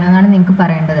പഠിച്ചുകൊണ്ടിരിക്കുകയാണ് എന്നാണ് നിങ്ങൾക്ക്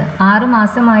പറയേണ്ടത്. 6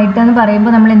 മാസമായിട്ടെന്ന്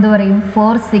പറയുമ്പോൾ നമ്മൾ എന്ത് പറയും?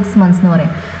 4-6 months എന്ന്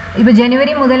പറയും. ഇപ്പോൾ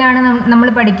ജനുവരി മുതലാണ് നമ്മൾ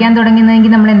പഠിക്കാൻ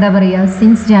തുടങ്ങുന്നതെങ്കിൽ നമ്മൾ എന്താ പറയുക?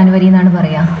 സിൻസ് ജാനുവരി എന്നാണ്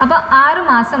പറയുക. അപ്പോൾ 6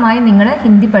 മാസമായി നിങ്ങൾ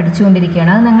ഹിന്ദി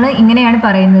പഠിച്ചുകൊണ്ടിരിക്കുകയാണ്. അത് നിങ്ങൾ ഇങ്ങനെയാണ്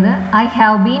പറയുന്നത്, I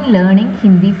have been learning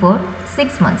Hindi four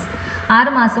 6 months.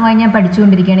 6 മാസമായി ഞാൻ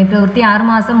പഠിച്ചുകൊണ്ടിരിക്കുകയാണ്. ഈ പ്രവൃത്തി 6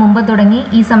 മാസം മുമ്പ് തുടങ്ങി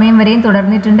ഈ സമയം വരെയും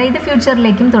തുടർന്നിട്ടുണ്ട്. ഇത്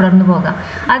ഫ്യൂച്ചറിലേക്കും തുടർന്നു പോകാം.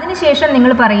 അതിനുശേഷം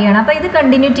നിങ്ങൾ പറയുകയാണ്, അപ്പോൾ ഇത്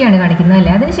കണ്ടിന്യൂറ്റിയാണ് കാണിക്കുന്നത്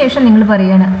അല്ലേ. അതിനുശേഷം നിങ്ങൾ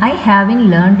പറയുകയാണ് I haven't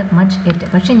learned much at.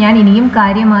 പക്ഷെ ഞാൻ ഇനിയും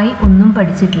കാര്യമായി ഒന്നും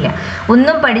പഠിച്ചിട്ടില്ല.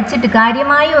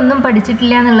 കാര്യമായി ഒന്നും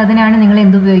പഠിച്ചിട്ടില്ല എന്നുള്ളതിനാണ് നിങ്ങൾ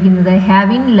എന്ത് ഉപയോഗിക്കുന്നത്?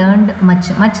 ഹാവിൻ ലേൺഡ്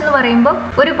മച്ച്. മച്ച് എന്ന് പറയുമ്പോൾ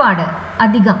ഒരുപാട്,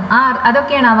 അധികം,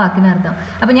 അതൊക്കെയാണ് ആ വാക്കിനർത്ഥം.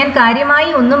 അപ്പോൾ ഞാൻ കാര്യമായി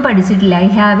ഒന്നും പഠിച്ചിട്ടില്ല. I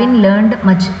haven't learned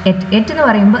much at. At എന്ന്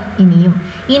പറയുമ്പോൾ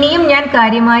ഇനിയും ഞാൻ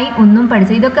കാര്യമായി ഒന്നും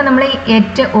പഠിച്ചു. ഇതൊക്കെ നമ്മൾ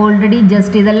എറ്റ്, ഓൾറെഡി,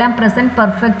 ജസ്റ്റ് ഇതെല്ലാം പ്രസൻറ്റ്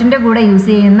പെർഫെക്റ്റിൻ്റെ കൂടെ യൂസ്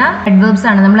ചെയ്യുന്ന അഡ്വേർബ്സ്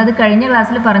ആണ്. നമ്മളത് കഴിഞ്ഞ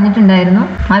ക്ലാസ്സിൽ പറഞ്ഞിട്ടുണ്ടായിരുന്നു.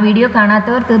 ആ വീഡിയോ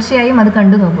കാണാത്തവർ തീർച്ചയായും അത്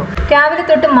കണ്ടു നോക്കൂ. രാവിലെ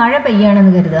തൊട്ട് മഴ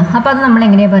പെയ്യാണെന്ന് കരുതുക. അപ്പോൾ അത് നമ്മൾ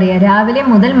എങ്ങനെയാണ് പറയുക? രാവിലെ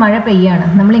മുതൽ മഴ പെയ്യാണ്.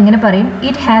 നമ്മൾ ഇങ്ങനെ പറയും,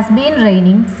 it has been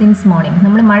raining since morning.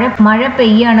 നമ്മൾ മഴ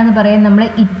പെയ്യാണെന്ന് പറയാൻ നമ്മൾ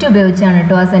ഇറ്റ് ഉപയോഗിച്ചാണ്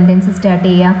കേട്ടോ ആ സെൻറ്റൻസ് സ്റ്റാർട്ട്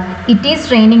ചെയ്യുക. ഇറ്റ് ഈസ്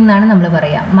റെയിനിങ് എന്നാണ് നമ്മൾ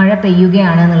പറയുക, മഴ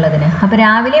പെയ്യുകയാണ് എന്നുള്ളതിന്. അപ്പോൾ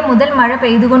രാവിലെ മുതൽ മഴ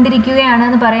പെയ്തുകൊണ്ടിരിക്കുകയാണ്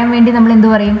എന്ന് പറയാൻ വേണ്ടി നമ്മൾ എന്ത്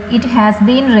പറയും? It has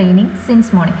been raining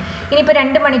since morning. ഇനിയിപ്പോൾ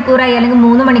 2 മണിക്കൂറായി അല്ലെങ്കിൽ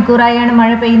 3 മണിക്കൂറായാണ്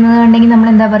മഴ പെയ്യുന്നത് ഉണ്ടെങ്കിൽ നമ്മൾ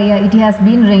എന്താ പറയുക? It has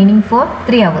been raining four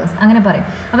 3 hours അങ്ങനെ പറയും.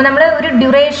 അപ്പോൾ നമ്മൾ ഒരു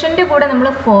ഡ്യൂറേഷൻ്റെ കൂടെ നമ്മൾ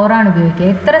 4 ആണ് ഉപയോഗിക്കുക.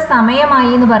 എത്ര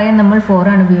സമയമായി എന്ന് പറയാൻ നമ്മൾ 4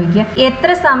 ആണ് ഉപയോഗിക്കുക.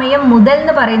 എത്ര സമയം മുതൽ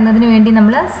എന്ന് പറയുന്നതിന് വേണ്ടി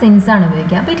നമ്മൾ സിൻസ് ആണ്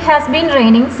ഉപയോഗിക്കുക. അപ്പോൾ it has been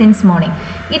raining since morning.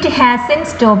 It Haasan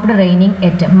stopped raining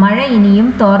at. മഴ ഇനിയും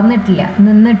തോർന്നിട്ടില്ല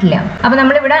നിന്നിട്ടില്ല. അപ്പോൾ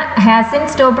നമ്മളിവിടെ ഹാസിൻ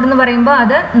സ്റ്റോപ്ഡ് എന്ന് പറയുമ്പോൾ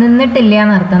അത് നിന്നിട്ടില്ല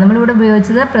എന്നർത്ഥം. നമ്മളിവിടെ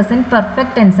ഉപയോഗിച്ചത് പ്രസന്റ്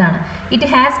പെർഫെക്റ്റ് ടെൻസ് ആണ്. It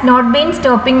has not been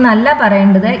stopping എന്നല്ല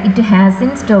പറയേണ്ടത്, ഇറ്റ് ഹാസിൻ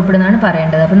സ്റ്റോപ്ഡ് എന്നാണ്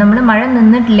പറയേണ്ടത്. അപ്പോൾ നമ്മൾ മഴ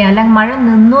നിന്നിട്ടില്ല അല്ലെങ്കിൽ മഴ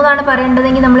നിന്നു എന്നാണ്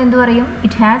പറയേണ്ടതെങ്കിൽ നമ്മൾ എന്ത് പറയും?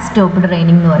 ഇറ്റ് ഹാസ് സ്റ്റോപ്ഡ്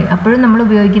റെയിനിങ് എന്ന് പറയും. അപ്പോഴും നമ്മൾ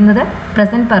ഉപയോഗിക്കുന്നത്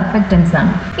പ്രസന്റ് പെർഫെക്റ്റ് ടെൻസ്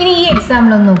ആണ്. ഇനി ഈ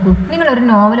എക്സാമ്പിൾ ഒന്ന് നോക്കൂ. നിങ്ങളൊരു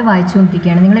നോവൽ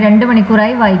വായിച്ചുകൊണ്ടിരിക്കുകയാണ്, നിങ്ങൾ 2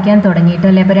 മണിക്കൂറായി വായിക്കാൻ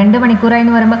തുടങ്ങിയിട്ടല്ലേ. അപ്പോൾ 2 മണിക്കൂറായി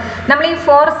എന്ന് പറയുമ്പോൾ നമ്മൾ ഈ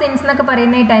ഫോർ സിൻസ് എന്നൊക്കെ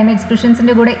പറയുന്ന ഈ ടൈം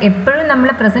എക്സ്പ്രഷൻസിൻ്റെ കൂടെ എപ്പോഴും നമ്മൾ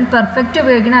പ്രസന്റ് പെർഫെക്റ്റ്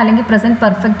ഉപയോഗിക്കണം അല്ലെങ്കിൽ പ്രസന്റ്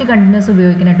പെർഫെക്റ്റ് കണ്ടിന്യൂസ്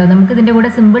ഉപയോഗിക്കണം കേട്ടോ. നമുക്ക് ഇതിൻ്റെ കൂടെ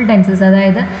സിമ്പിൾ ടെൻസസ്,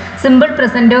 അതായത് സിമ്പിൾ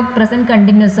പ്രസന്റോ പ്രസന്റ്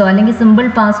കണ്ടിന്യൂസോ അല്ലെങ്കിൽ സിമ്പിൾ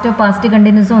പാസ്റ്റോ പാസ്റ്റ്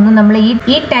കണ്ടിന്യൂസോ ഒന്നും നമ്മൾ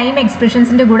ഈ ടൈം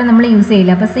എക്സ്പ്രഷൻസിൻ്റെ കൂടെ നമ്മൾ യൂസ്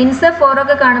ചെയ്യില്ല. അപ്പോൾ സിൻസ്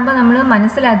ഫോറൊക്കെ കാണുമ്പോൾ നമ്മൾ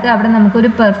മനസ്സിലാക്കുക അവിടെ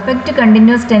നമുക്കൊരു പെർഫെക്റ്റ്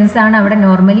കണ്ടിന്യൂസ് ടെൻസ് ആണ് അവിടെ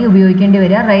നോർമലി ഉപയോഗിക്കേണ്ടി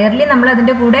വരിക. റയർലി നമ്മൾ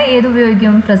അതിൻ്റെ കൂടെ ഏത്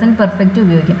ഉപയോഗിക്കും? പ്രസന്റ് പെർഫെക്റ്റ്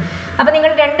ഉപയോഗിക്കും. അപ്പോൾ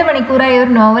നിങ്ങൾ 2 മണിക്കൂറായി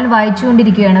ഒരു നോവൽ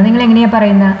വായിച്ചുകൊണ്ടിരിക്കുകയാണ്, നിങ്ങൾ എങ്ങനെയാണ്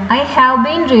പറയുന്നത്? I have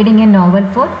been reading A novel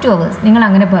four 2 hours. നിങ്ങൾ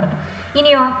അങ്ങനെ പറഞ്ഞു.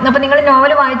 ഇനിയോ, അപ്പോൾ നിങ്ങൾ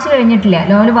നോവൽ വായിച്ചു കഴിഞ്ഞിട്ടില്ല,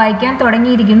 നോവൽ വായിക്കാൻ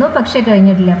തുടങ്ങിയിരിക്കുന്നു പക്ഷേ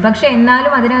കഴിഞ്ഞിട്ടില്ല. പക്ഷേ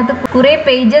എന്നാലും അതിനകത്ത് കുറേ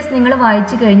പേജസ് നിങ്ങൾ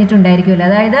വായിച്ചു കഴിഞ്ഞിട്ടുണ്ടായിരിക്കുമല്ലോ,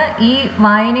 അതായത് ഈ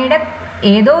വായനയുടെ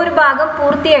ഏതോ ഒരു ഭാഗം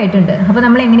പൂർത്തിയായിട്ടുണ്ട്. അപ്പോൾ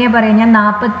നമ്മൾ എങ്ങനെയാണ് പറയുക? ഞാൻ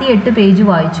 48 പേജ്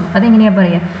വായിച്ചു. അതെങ്ങനെയാണ്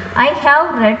പറയുക? I have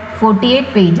red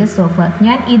 48 pages so far.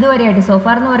 ഞാൻ ഇതുവരെയായിട്ട്,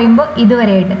 സോഫാർ എന്ന് പറയുമ്പോൾ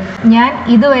ഇതുവരെയായിട്ട്, ഞാൻ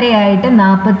ഇതുവരെയായിട്ട്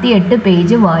 48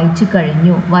 പേജ്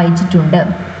വായിച്ചിട്ടുണ്ട്.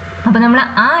 അപ്പോൾ നമ്മൾ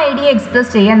ആ ഐഡിയ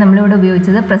എക്സ്പ്രസ് ചെയ്യാൻ നമ്മളിവിടെ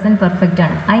ഉപയോഗിച്ചത് പ്രസന്റ് പെർഫെക്റ്റ്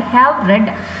ആണ്. I have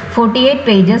red 48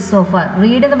 pages so far.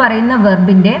 Read എന്ന് പറയുന്ന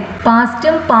വെർബിൻ്റെ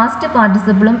പാസ്റ്റും പാസ്റ്റ്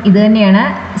പാർട്ടിസിപ്പിളും ഇത് തന്നെയാണ്.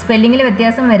 സ്പെല്ലിങ്ങിൽ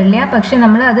വ്യത്യാസം വരില്ല, പക്ഷെ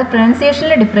നമ്മൾ അത്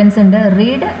പ്രൊനൗൺസിയേഷനിൽ ഡിഫറൻസ് ഉണ്ട്.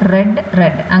 റീഡ്,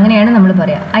 റെഡ് അങ്ങനെയാണ് നമ്മൾ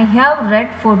പറയുക. I have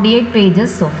red 48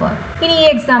 pages so far. ഇനി ഈ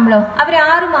എക്സാമ്പിളോ, അവർ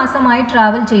 6 മാസമായി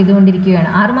ട്രാവൽ ചെയ്തുകൊണ്ടിരിക്കുകയാണ്.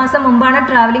 6 മാസം മുമ്പാണ്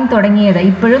ട്രാവലിംഗ് തുടങ്ങിയത്,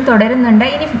 ഇപ്പോഴും തുടരുന്നുണ്ട്,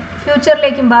 ഇനി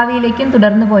ഫ്യൂച്ചറിലേക്കും ഭാവിയിലേക്കും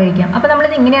തുടർന്ന് പോയേക്കാം. അപ്പോൾ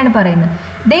നമ്മളിത് ഇങ്ങനെയാണ് പറയുന്നത്: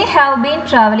 they have been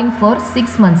travelling four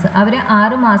 6 months. അവർ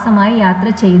 6 മാസമായി യാത്ര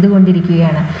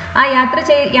ചെയ്തുകൊണ്ടിരിക്കുകയാണ്. ആ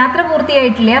യാത്ര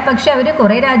പൂർത്തിയായിട്ടില്ല, പക്ഷെ അവർ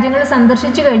കുറേ രാജ്യങ്ങൾ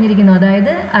സന്ദർശിച്ചു കഴിഞ്ഞിരിക്കുന്നു.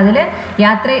 അതായത് അതിൽ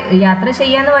യാത്ര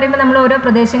ചെയ്യാന്ന് പറയുമ്പോൾ നമ്മൾ ഓരോ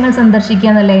പ്രദേശങ്ങൾ സന്ദർശിക്കുക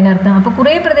എന്നല്ല അതിനർത്ഥം. അപ്പോൾ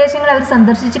കുറേ പ്രദേശങ്ങൾ അവർ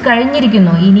സന്ദർശിച്ച്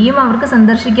കഴിഞ്ഞിരിക്കുന്നു, ഇനിയും അവർക്ക്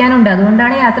സന്ദർശിക്കാനുണ്ട്,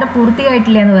 അതുകൊണ്ടാണ് യാത്ര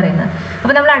പൂർത്തിയായിട്ടില്ല എന്ന് പറയുന്നത്.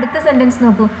 അപ്പോൾ നമ്മൾ അടുത്ത സെൻറ്റൻസ്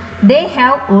നോക്കൂ. They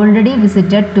have already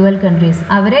visited 12 countries.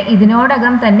 അവർ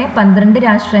ഇതിനോടകം തന്നെ 12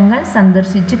 രാഷ്ട്രങ്ങൾ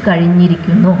സന്ദർശിച്ചു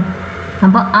കഴിഞ്ഞിരിക്കുന്നു.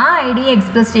 അപ്പോൾ ആ ഐഡിയ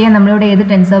എക്സ്പ്രസ് ചെയ്യാൻ നമ്മളിവിടെ ഏത്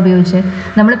ടെൻസാണ് ഉപയോഗിച്ചത്?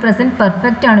 നമ്മൾ പ്രസന്റ്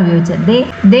പെർഫെക്റ്റ് ആണ് ഉപയോഗിച്ചത്.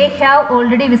 ദേ ഹാവ്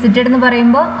ഓൾറെഡി വിസിറ്റഡ് എന്ന്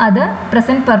പറയുമ്പോൾ അത്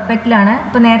പ്രസന്റ് പെർഫെക്റ്റിലാണ്.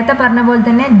 ഇപ്പോൾ നേരത്തെ പറഞ്ഞ പോലെ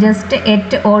തന്നെ ജസ്റ്റ്,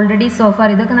 എറ്റ്, ഓൾറെഡി, സോഫാർ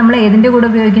ഇതൊക്കെ നമ്മൾ ഏതിൻ്റെ കൂടെ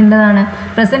ഉപയോഗിക്കേണ്ടതാണ്?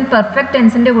 പ്രസന്റ് പെർഫെക്റ്റ്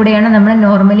ടെൻസിൻ്റെ കൂടെയാണ് നമ്മൾ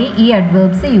നോർമലി ഈ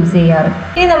അഡ്വേർബ്സ് യൂസ് ചെയ്യാറ്.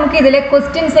 ഇനി നമുക്ക് ഇതിലെ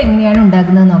ക്വസ്റ്റ്യൻസ് എങ്ങനെയാണ്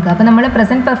ഉണ്ടാക്കുന്നത് നോക്കാം. അപ്പോൾ നമ്മൾ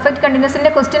പ്രസന്റ് പെർഫെക്റ്റ്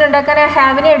കണ്ടിന്യൂസിൻ്റെ ക്വസ്റ്റ്യൻ ഉണ്ടാക്കാൻ ആ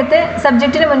ഹാവിനെ എടുത്ത്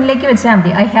സബ്ജക്റ്റിന് മുന്നിലേക്ക് വെച്ചാൽ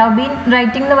മതി. ഐ ഹാവ് ബീൻ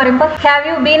റൈറ്റിംഗ് എന്ന് പറയുമ്പോൾ ഹാവ്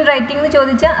യു ബീൻ റൈറ്റിംഗ് എന്ന്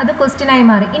ചോദിച്ചാൽ അത് ക്വസ്റ്റ്യനായി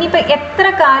മാറി. ഇനിയിപ്പോൾ എത്ര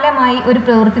കാലമായി ഒരു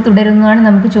പ്രവൃത്തി തുടരുന്നതാണ്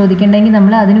നമുക്ക് ചോദിക്കേണ്ടതെങ്കിൽ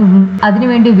നമ്മൾ അതിനു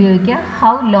വേണ്ടി ഉപയോഗിക്കുക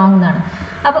ഹൗ ലോങ് എന്നാണ്.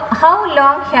 അപ്പോൾ how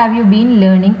long have you been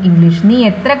learning English? നീ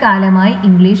എത്ര കാലമായി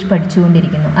ഇംഗ്ലീഷ്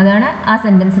പഠിച്ചുകൊണ്ടിരിക്കുന്നു? അതാണ് ആ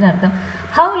സെൻറ്റൻസിന് അർത്ഥം.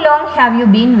 How long have you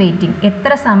been waiting?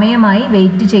 എത്ര സമയമായി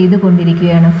വെയിറ്റ്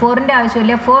ചെയ്തുകൊണ്ടിരിക്കുകയാണ്? ഫോറിൻ്റെ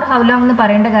ആവശ്യമില്ല, ഫോർ ഹൗ ലോങ് എന്ന്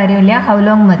പറയേണ്ട കാര്യമില്ല, ഹൗ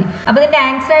ലോങ് മതി. അപ്പോൾ ഇതിൻ്റെ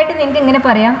ആൻസർ ആയിട്ട് നിങ്ങൾക്ക് ഇങ്ങനെ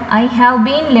പറയാം: I have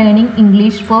been learning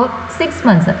English for 6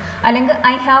 months, അല്ലെങ്കിൽ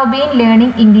I have been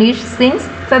learning English since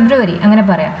ഫെബ്രുവരി, അങ്ങനെ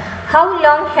പറയാം. How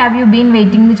long have you been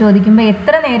waiting എന്ന് ചോദിക്കുമ്പോൾ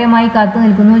എത്ര നേരമായി കാത്തു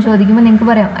നിൽക്കുന്നു എന്ന് ചോദിക്കുമ്പോൾ നിങ്ങൾക്ക്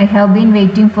പറയാം I have been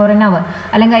waiting for an hour,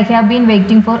 അല്ലെങ്കിൽ I have been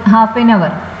waiting for half an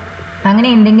hour. അങ്ങനെ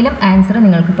എന്തെങ്കിലും ആൻസർ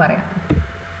നിങ്ങൾക്ക് പറയാം.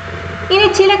 ഇനി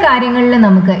ചില കാര്യങ്ങളിൽ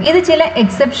നമുക്ക്, ഇത് ചില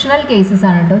എക്സെപ്ഷണൽ കേസസ്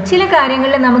ആണ് കേട്ടോ, ചില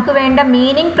കാര്യങ്ങളിൽ നമുക്ക് വേണ്ട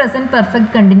മീനിങ് പ്രസന്റ്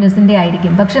പെർഫെക്റ്റ് കണ്ടിന്യൂസിൻ്റെ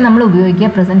ആയിരിക്കും, പക്ഷെ നമ്മൾ ഉപയോഗിക്കുക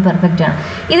പ്രസന്റ് പെർഫെക്റ്റ് ആണ്.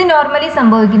 ഇത് നോർമലി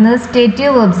സംഭവിക്കുന്നത്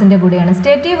സ്റ്റേറ്റീവ് വെർബ്സിൻ്റെ കൂടെയാണ്.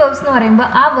 സ്റ്റേറ്റീവ് വെർബ്സ് എന്ന് പറയുമ്പോൾ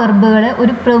ആ വെർബുകൾ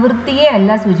ഒരു പ്രവൃത്തിയെ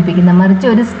അല്ല സൂചിപ്പിക്കുന്നത്, മറിച്ച്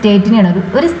ഒരു സ്റ്റേറ്റിനെയാണ്,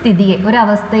 ഒരു സ്ഥിതിയെ, ഒരു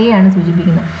അവസ്ഥയെയാണ്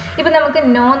സൂചിപ്പിക്കുന്നത്. ഇപ്പം നമുക്ക്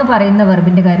നോ എന്ന് പറയുന്ന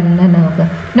വെർബിൻ്റെ കാര്യം തന്നെ നോക്കുക.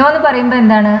 നോ എന്ന് പറയുമ്പോൾ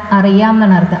എന്താണ്? അറിയാം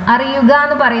എന്നാണ് അർത്ഥം. അറിയുക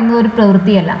എന്ന് പറയുന്നത് ഒരു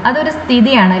പ്രവൃത്തിയല്ല, അതൊരു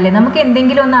സ്ഥിതിയാണ് അല്ലേ. നമുക്ക്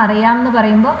എന്തെങ്കിലും ഒന്ന് അറിയാം എന്ന്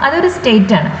പറയുമ്പോൾ അതൊരു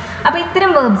സ്റ്റേറ്റ് ആണ്. അപ്പോൾ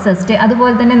ഇത്തരം വേർബ്സ്,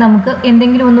 അതുപോലെ തന്നെ നമുക്ക്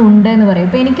എന്തെങ്കിലും ഒന്ന് ഉണ്ട് എന്ന് പറയും.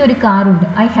 ഇപ്പോൾ എനിക്കൊരു കാറുണ്ട്,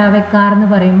 ഐ ഹാവ് എ കാർ എന്ന്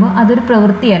പറയുമ്പോൾ അതൊരു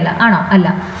പ്രവൃത്തിയല്ല, ആണോ? അല്ല.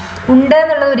 ഉണ്ട്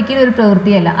എന്നുള്ളത് ഒരിക്കലും ഒരു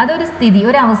പ്രവൃത്തിയല്ല, അതൊരു സ്ഥിതി,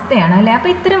 ഒരു അവസ്ഥയാണ് അല്ലേ. അപ്പോൾ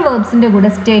ഇത്തരം വേർബ്സിൻ്റെ കൂടെ,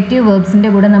 സ്റ്റേറ്റീവ് വേർബ്സിൻ്റെ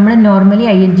കൂടെ നമ്മൾ നോർമലി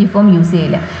ING ഫോം യൂസ്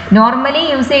ചെയ്യില്ല. നോർമലി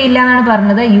യൂസ് ചെയ്യില്ല എന്നാണ്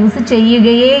പറഞ്ഞത്, യൂസ്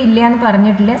ചെയ്യുകയേ ഇല്ല എന്ന്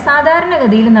പറഞ്ഞിട്ടില്ല.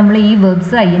 സാധാരണഗതിയിൽ നമ്മൾ ഈ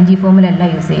വേർബ്സ് ING ഫോമിലല്ല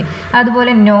യൂസ് ചെയ്യും.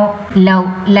 അതുപോലെ നോ, ലവ്,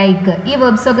 ലൈക്ക്, ഈ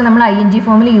വേർബ്സൊക്കെ നമ്മൾ ING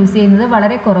ഫോമിൽ യൂസ് ചെയ്യുന്നത്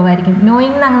വളരെ കുറവായിരിക്കും.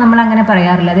 നോയിങ് നമ്മൾ അങ്ങനെ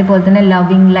പറയാറില്ല. അതേപോലെ തന്നെ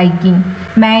ലവിങ്, ലൈക്കിങ്,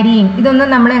 മാരിയിങ്, ഇതൊന്നും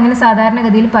നമ്മൾ അങ്ങനെ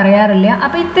സാധാരണഗതിയിൽ പറയാറില്ല.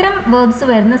 അപ്പോൾ ഇത്തരം വേർബ്സ്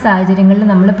വരുന്ന സാഹചര്യങ്ങളിൽ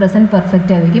നമ്മൾ പ്രസന്റ്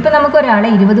പെർഫെക്റ്റ് ആയിരിക്കും. ഇപ്പോൾ നമുക്ക് ഒരാളെ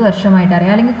 20 വർഷമായിട്ട്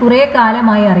അറിയാം, അല്ലെങ്കിൽ കുറേ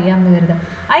കാലമായി അറിയാമെന്ന് കരുതുക.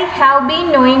 I have been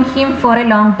knowing him for A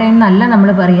long time എന്നല്ല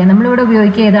നമ്മൾ പറയുക. നമ്മളിവിടെ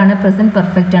ഉപയോഗിക്കുക ഏതാണ്? പ്രസന്റ്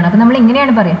പെർഫെക്റ്റ് ആണ്. അപ്പോൾ നമ്മൾ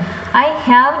ഇങ്ങനെയാണ് പറയുക, I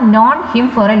have known him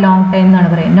for A long time എന്നാണ്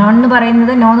പറയുക. നോൺ എന്ന്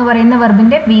പറയുന്നത് നോ എന്ന് പറയുന്ന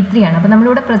വെർബിന്റെ V3 ആണ്. അപ്പോൾ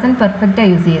നമ്മളിവിടെ പ്രസന്റ് പെർഫെക്റ്റാണ്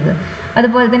യൂസ് ചെയ്തത്.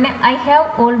 അതുപോലെ തന്നെ I have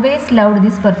always loved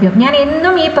this perfume. ഞാൻ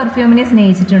എന്നും ഈ പെർഫ്യൂമിനെ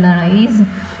സ്നേഹിച്ചിട്ടുണ്ടാണ്.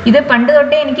 ഇത് പണ്ട്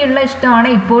തൊട്ടേ എനിക്കുള്ള ഇഷ്ടമാണ്,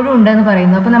 ഇപ്പോഴും ഉണ്ടെന്ന്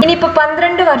പറയുന്നു. അപ്പോൾ ഇനിയിപ്പോൾ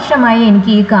 12 വർഷമായി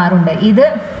എനിക്ക് ഈ കാറുണ്ട്.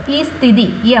 ഈ സ്ഥിതി,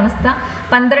 ഈ അവസ്ഥ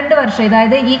 12 വർഷം,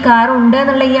 അതായത് ഈ കാർ ഉണ്ട്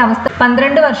എന്നുള്ള ഈ അവസ്ഥ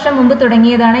 12 വർഷം മുമ്പ്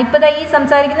തുടങ്ങിയതാണ്. ഇപ്പോൾ ഈ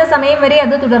സംസാരിക്കുന്ന സമയം വരെ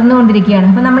അത് തുടർന്നുകൊണ്ടിരിക്കുകയാണ്.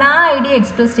 അപ്പോൾ നമ്മൾ ആ ഐഡിയ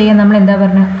എക്സ്പ്രസ് ചെയ്യാൻ നമ്മൾ എന്താ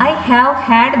പറഞ്ഞത്? I have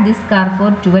had this car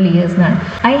four 12 years എന്നാണ്.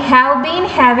 I have been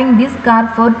having this car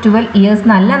four 12 years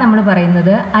എന്നല്ല നമ്മൾ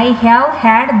പറയുന്നത്. I have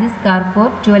had this car four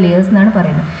 12 years എന്നാണ്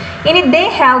പറയുന്നത്. ഇനി they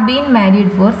have been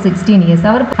married four 16 years.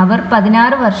 അവർ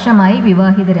 16 വർഷമായി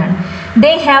വിവാഹിതരാണ്.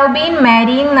 ദേ ഹാവ് ബീൻ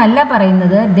മാരീയിങ് എന്നല്ല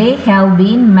പറയുന്നത്. They have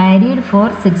been married four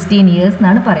 16 years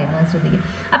എന്നാണ് പറയുന്നത്. ശ്രദ്ധിക്കുക.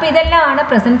 അപ്പോൾ ഇതെല്ലാമാണ്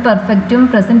പ്രസന്റ് പെർഫെക്റ്റും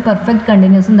പ്രസന്റ് പെർഫെക്റ്റ്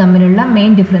കണ്ടിന്യൂസും തമ്മിലുള്ള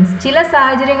മെയിൻ ഡിഫറൻസ്. ചില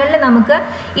സാഹചര്യങ്ങളിൽ നമുക്ക്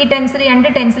ഈ രണ്ട്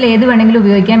ടെൻസിൽ ഏത് വേണമെങ്കിലും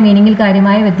ഉപയോഗിക്കാം. മീനിങ്ങിൽ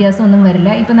കാര്യമായ വ്യത്യാസമൊന്നും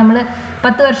വരില്ല. ഇപ്പം നമ്മൾ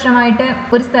 10 വർഷമായിട്ട്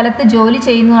ഒരു സ്ഥലത്ത് ജോലി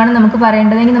ചെയ്യുന്നതാണ് നമുക്ക്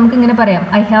പറയേണ്ടതെങ്കിൽ നമുക്ക് ഇങ്ങനെ പറയാം,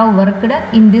 I have worked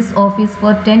in this office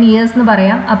four 10 years എന്ന്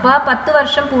പറയാം. അപ്പോൾ ആ 10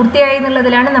 വർഷം പൂർത്തിയായി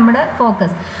എന്നുള്ളതിലാണ് നമ്മുടെ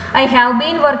focus. I have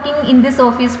been working in this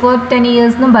office four 10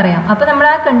 years എന്നും പറയാം. അപ്പോൾ നമ്മൾ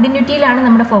ആ കണ്ടിന്യൂറ്റിയിലാണ്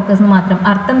നമ്മുടെ ഫോക്കസ് എന്ന് മാത്രം.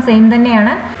 അർത്ഥം സെയിം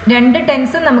തന്നെയാണ്. രണ്ട്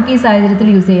ടെൻസും നമുക്ക് ഈ സാഹചര്യത്തിൽ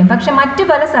യൂസ് ചെയ്യാം. പക്ഷെ മറ്റു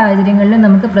പല സാഹചര്യങ്ങളിലും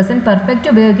നമുക്ക് പ്രസന്റ് പെർഫെക്റ്റ്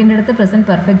ഉപയോഗിക്കേണ്ടടുത്ത് പ്രസന്റ്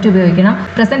പെർഫെക്റ്റ് ഉപയോഗിക്കണം,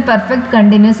 present perfect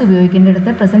continuous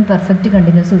ഉപയോഗിക്കേണ്ടടുത്ത് present perfect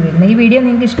continuous ഉപയോഗിക്കണം. ഈ വീഡിയോ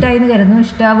നിങ്ങൾക്ക് ഇഷ്ടമായി എന്ന് കരുതുന്നു.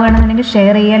 ഇഷ്ടമാവുകയാണെന്നുണ്ടെങ്കിൽ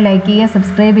ഷെയർ ചെയ്യുക, ലൈക്ക് ചെയ്യുക,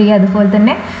 സബ്സ്ക്രൈബ് ചെയ്യുക. അതുപോലെ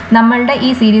തന്നെ നമ്മളുടെ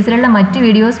ഈ സീരീസിലുള്ള മറ്റ്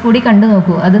വീഡിയോസ് കൂടി കണ്ടു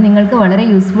നോക്കൂ. അത് നിങ്ങൾക്ക് വളരെ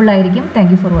യൂസ്ഫുൾ ആയിരിക്കും.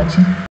 Thank you for watching.